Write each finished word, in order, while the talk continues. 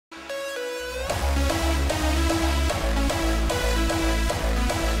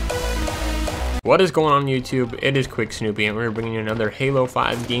What is going on YouTube? It is Quick Snoopy and we're bringing you another Halo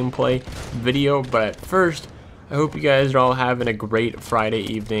 5 gameplay video. But first, I hope you guys are all having a great Friday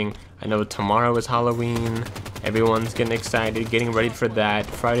evening. I know tomorrow is Halloween. Everyone's getting excited, getting ready for that.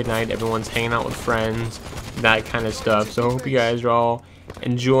 Friday night, everyone's hanging out with friends, that kind of stuff. So I hope you guys are all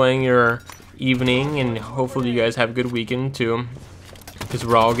enjoying your evening, and hopefully you guys have a good weekend too, because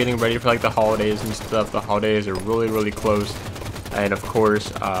we're all getting ready for like the holidays and stuff. The holidays are really close, and of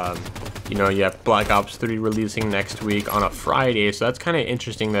course you know, you have Black Ops 3 releasing next week on a Friday, so that's kind of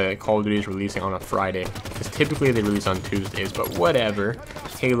interesting that Call of Duty is releasing on a Friday, because typically they release on Tuesdays, but whatever.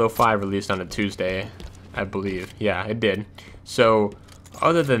 Halo 5 released on a Tuesday, I believe. Yeah, it did. So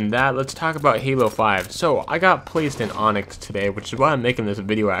other than that, let's talk about Halo 5. So I got placed in Onyx today, which is why I'm making this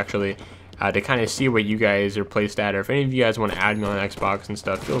video actually, to kind of see what you guys are placed at, or if any of you guys want to add me on Xbox and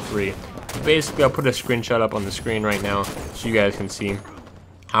stuff, feel free. Basically, I'll put a screenshot up on the screen right now so you guys can see.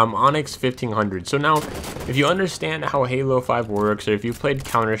 I'm Onyx 1500. So now, if you understand how Halo 5 works, or if you've played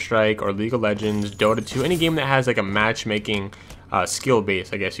Counter-Strike or League of Legends, Dota 2, any game that has like a matchmaking skill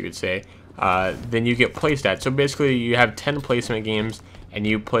base, I guess you could say, then you get placed at. So basically, you have 10 placement games, and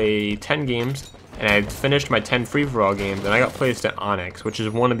you play 10 games, and I finished my 10 free-for-all games, and I got placed at Onyx, which is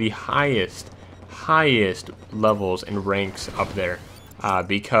one of the highest levels and ranks up there,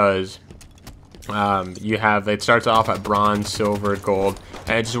 because you have, it starts off at bronze, silver, gold,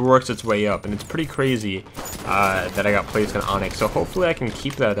 and it just works its way up, and it's pretty crazy that I got placed in Onyx. So hopefully I can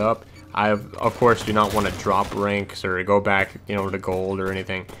keep that up. I of course do not want to drop ranks or go back, you know, to gold or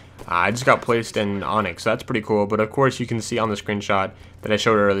anything. I just got placed in Onyx, so that's pretty cool. But of course you can see on the screenshot that I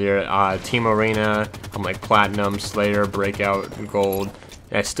showed earlier, Team Arena, I'm like Platinum, Slayer, Breakout, Gold,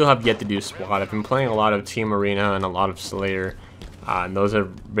 and I still have yet to do SWAT. I've been playing a lot of Team Arena and a lot of Slayer. And those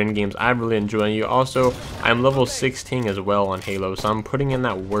have been games I'm really enjoying. You also, I'm level 16 as well on Halo, so I'm putting in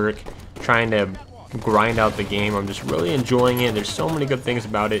that work, trying to grind out the game. I'm just really enjoying it. There's so many good things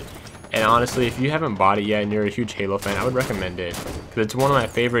about it, and honestly, if you haven't bought it yet and you're a huge Halo fan, I would recommend it, because it's one of my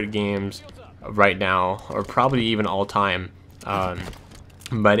favorite games right now, or probably even all time.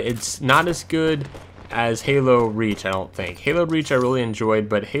 But it's not as good as Halo Reach, I don't think. Halo Reach I really enjoyed,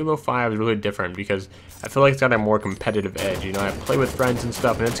 but Halo 5 is really different because I feel like it's got a more competitive edge. You know, I play with friends and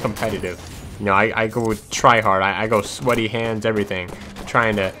stuff, and it's competitive. You know, I go with try hard. I go sweaty hands, everything,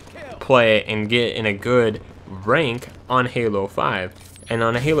 trying to play and get in a good rank on Halo 5. And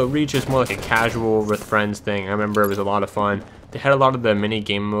on a Halo Reach, it's more like a casual with friends thing. I remember it was a lot of fun. They had a lot of the mini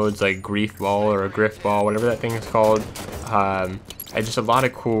game modes like Grief Ball or a Griff Ball, whatever that thing is called. And just a lot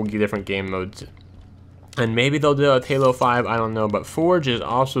of cool different game modes. And maybe they'll do it with Halo 5, I don't know, but Forge is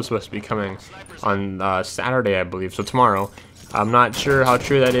also supposed to be coming on Saturday, I believe, so tomorrow. I'm not sure how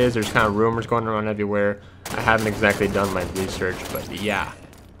true that is. There's kind of rumors going around everywhere. I haven't exactly done my research, but yeah.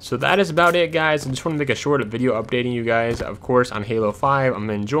 So that is about it, guys. I just want to make a short video updating you guys, of course, on Halo 5. I'm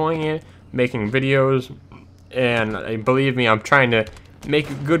enjoying it, making videos, and believe me, I'm trying to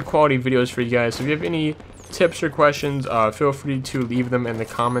make good quality videos for you guys. So if you have any tips or questions, feel free to leave them in the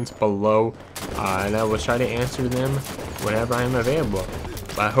comments below, and I will try to answer them whenever I am available.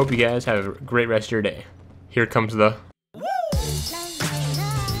 But I hope you guys have a great rest of your day. Here comes the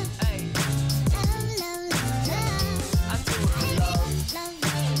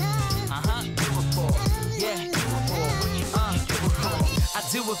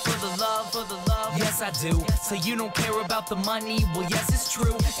do it for the love, yes I do. So you don't care about the money, well yes it's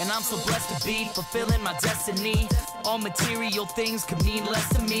true. And I'm so blessed to be fulfilling my destiny. All material things could mean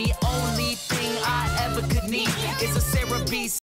less to me. Only thing I ever could need is a Sarah B.